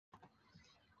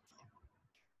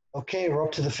Okay, we're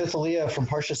up to the fifth aliyah from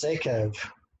Parshas Eikev.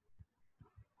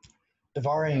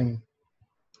 Devarim,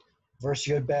 verse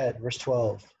Yud Bet, verse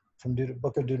 12, from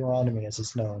Book of Deuteronomy, as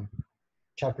it's known,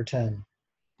 chapter 10.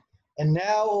 And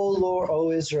now, O Lord,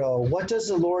 O Israel, what does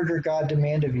the Lord your God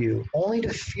demand of you? Only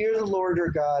to fear the Lord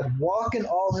your God, walk in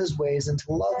all his ways, and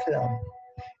to love him,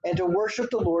 and to worship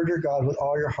the Lord your God with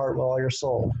all your heart, with all your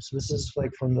soul. So this is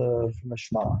like from the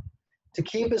Shema. To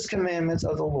keep his commandments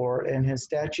of the Lord and his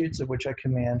statutes of which I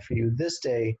command for you this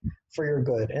day for your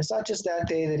good. And it's not just that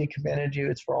day that he commanded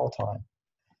you, it's for all time.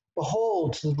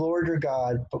 Behold, to the Lord your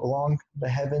God belong the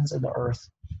heavens and the earth.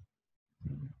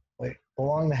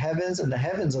 Belong the heavens and the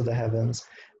heavens of the heavens,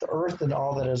 the earth and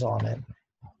all that is on it.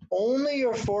 Only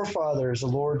your forefathers the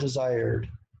Lord desired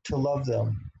to love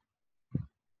them,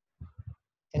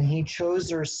 and he chose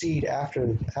their seed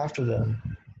after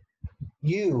them.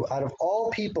 You, out of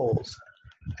all peoples,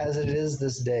 as it is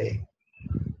this day.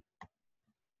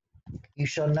 You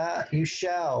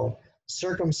shall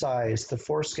circumcise the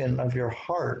foreskin of your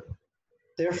heart.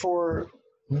 Therefore,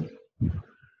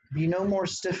 be no more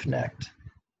stiff-necked.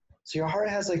 So your heart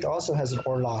also has an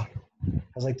orlah,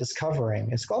 has like this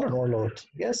covering. It's called an orlot.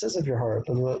 Yes, it says of your heart,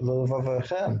 your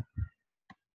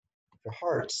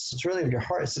hearts. It's really of your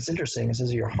hearts. It's interesting. It says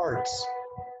of your hearts.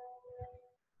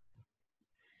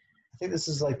 I think this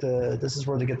is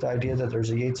where they get the idea that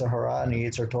there's a Yetzer Hara and a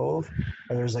Yetzer Tov,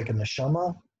 or there's like a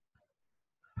neshama.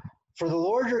 For the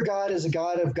Lord your God is a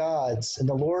God of gods and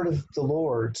the Lord of the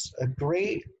lords, the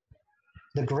great,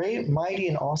 mighty,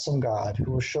 and awesome God,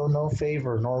 who will show no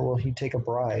favor, nor will he take a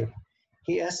bribe.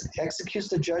 He executes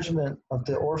the judgment of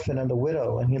the orphan and the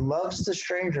widow, and he loves the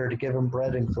stranger to give him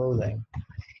bread and clothing.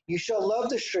 You shall love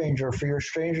the stranger, for you are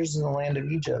strangers in the land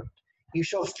of Egypt. You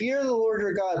shall fear the Lord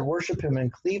your God, worship him,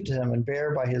 and cleave to him, and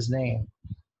bear by his name.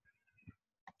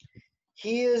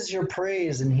 He is your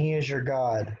praise, and he is your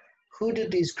God. Who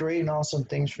did these great and awesome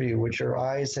things for you, which your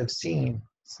eyes have seen?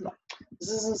 This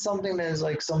isn't something that is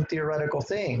like some theoretical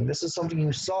thing. This is something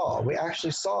you saw. We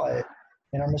actually saw it.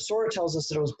 And our Masorah tells us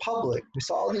that it was public. We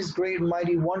saw all these great and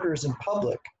mighty wonders in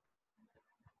public.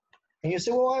 And you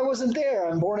say, well, I wasn't there.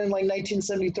 I'm born in like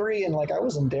 1973, and like I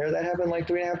wasn't there. That happened like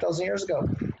 3,500 years ago.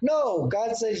 No,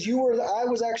 God says I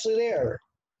was actually there.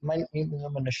 I'm a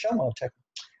neshama, technically.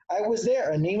 I was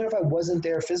there, and even if I wasn't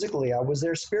there physically, I was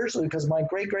there spiritually because my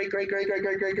great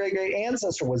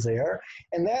ancestor was there,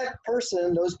 and that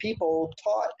person, those people,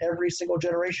 taught every single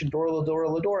generation,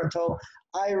 door until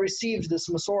I received this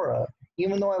Masorah.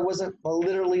 Even though I wasn't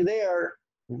literally there,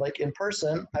 like in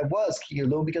person, I was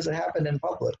Kiyulu because it happened in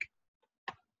public.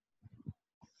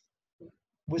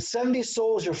 With 70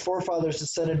 souls your forefathers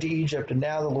descended to Egypt, and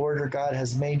now the Lord your God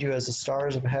has made you as the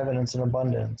stars of heaven in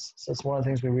abundance. So that's one of the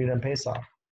things we read in Pesach.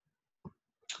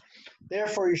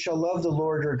 Therefore you shall love the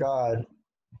Lord your God,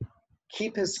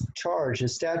 keep his charge,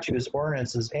 his statutes, his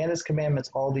ordinances, and his commandments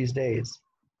all these days.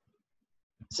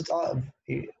 So it's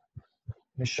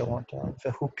your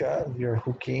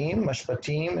hukim,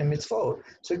 mashpatim, and mitzvot.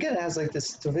 So again, it has like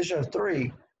this division of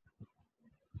three.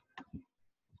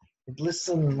 It lists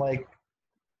them like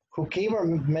hukim are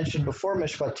mentioned before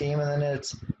mishpatim, and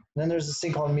then there's this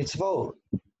thing called mitzvot.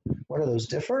 What are those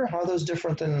different? How are those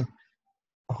different than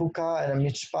a hukah and a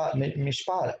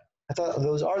mishpat? I thought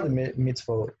those are the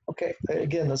mitzvot. Okay,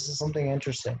 again, this is something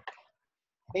interesting.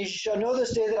 And you shall know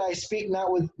this day that I speak not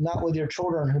with your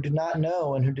children who do not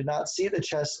know and who do not see the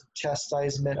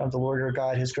chastisement of the Lord your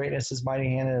God, his greatness, his mighty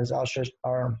hand, and his outstretched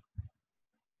arm.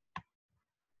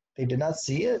 They did not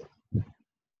see it.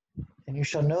 And you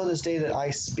shall know this day that I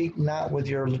speak not with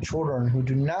your children who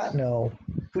do not know,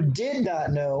 who did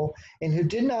not know, and who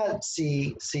did not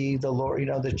see the Lord,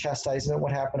 the chastisement,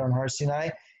 what happened on Har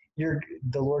Sinai.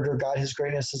 The Lord your God, his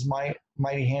greatness, his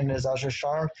mighty hand, and his outstretched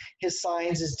arm, his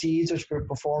signs, his deeds, which were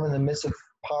performed in the midst of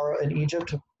Paro in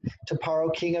Egypt, to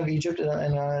Paro, king of Egypt,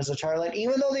 and as a child land,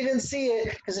 even though they didn't see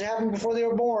it because it happened before they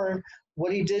were born.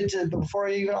 What he did before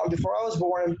I was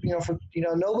born,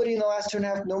 nobody in the last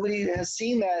 2.5, nobody has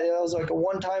seen that. It was like a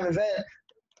one-time event.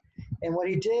 And what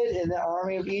he did in the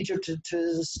army of Egypt to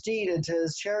his steed and to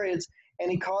his chariots, and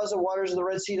he caused the waters of the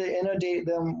Red Sea to inundate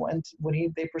them when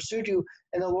they pursued you,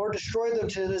 and the Lord destroyed them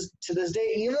to this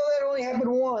day, even though that only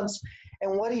happened once.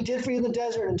 And what he did for you in the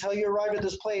desert until you arrived at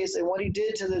this place, and what he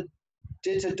did to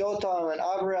Dotham and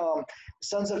Abraham, the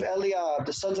sons of Eliab,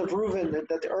 the sons of Reuben,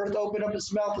 that the earth opened up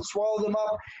its mouth and swallowed them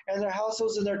up, and their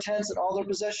households and their tents and all their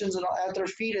possessions and at their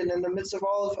feet and in the midst of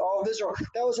all of Israel.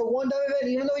 That was a one-time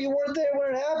event, even though you weren't there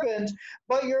when it happened.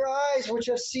 But your eyes, which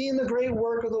have seen the great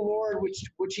work of the Lord,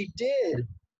 which he did,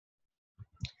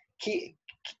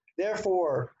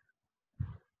 therefore,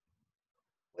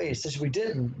 Wait, it says we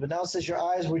didn't, but now it says your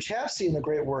eyes which have seen the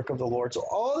great work of the Lord. So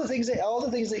all the things that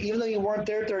even though you weren't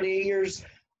there 38 years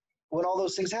when all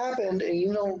those things happened, and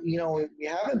you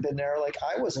haven't been there, like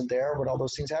I wasn't there when all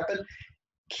those things happened.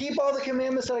 Keep all the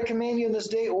commandments that I command you in this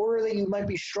day, order that you might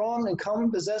be strong and come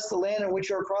and possess the land in which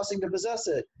you are crossing to possess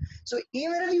it. So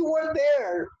even if you weren't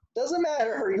there, doesn't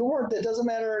matter. You weren't. It doesn't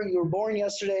matter. You were born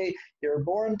yesterday. You were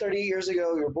born 38 years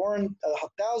ago. You were born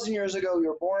 1,000 years ago. You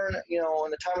were born, in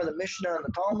the time of the Mishnah and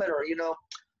the Talmud, or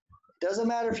doesn't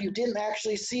matter if you didn't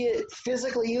actually see it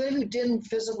physically. Even if you didn't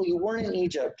physically, you weren't in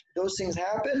Egypt. Those things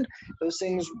happened. Those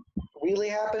things really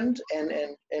happened,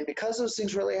 and because those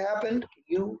things really happened,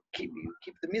 you keep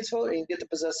the mitzvot and you get to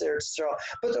possess Eretz Yisrael.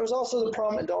 But there was also the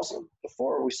promise. Also,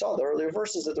 before we saw the earlier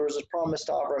verses that there was a promise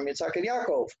to Abraham, Yitzhak, and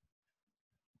Yaakov.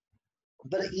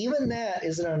 But even that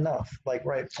isn't enough. Like,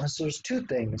 right? So there's two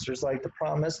things. There's like the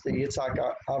promise that Yitzhak,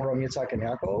 Abraham, Yitzhak, and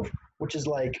Yaakov, which is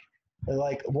like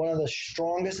one of the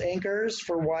strongest anchors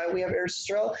for why we have Eretz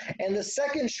Yisrael, and the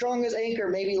second strongest anchor,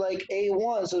 maybe like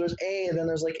A1. So there's A, and then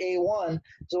there's like A1.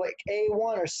 So like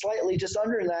A1 or slightly just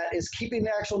under that is keeping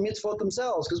the actual mitzvot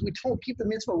themselves, because we don't keep the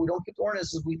mitzvot, we don't keep the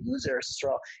ordinances, we lose Eretz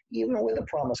Yisrael, even with the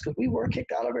promise, because we were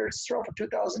kicked out of Eretz Yisrael for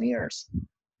 2,000 years.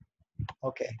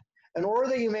 Okay. In order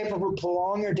that you may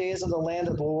prolong your days in the land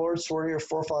that the Lord swore to your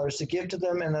forefathers to give to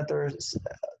them, and that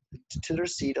to their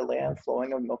seed a land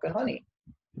flowing of milk and honey.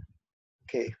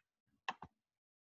 Okay,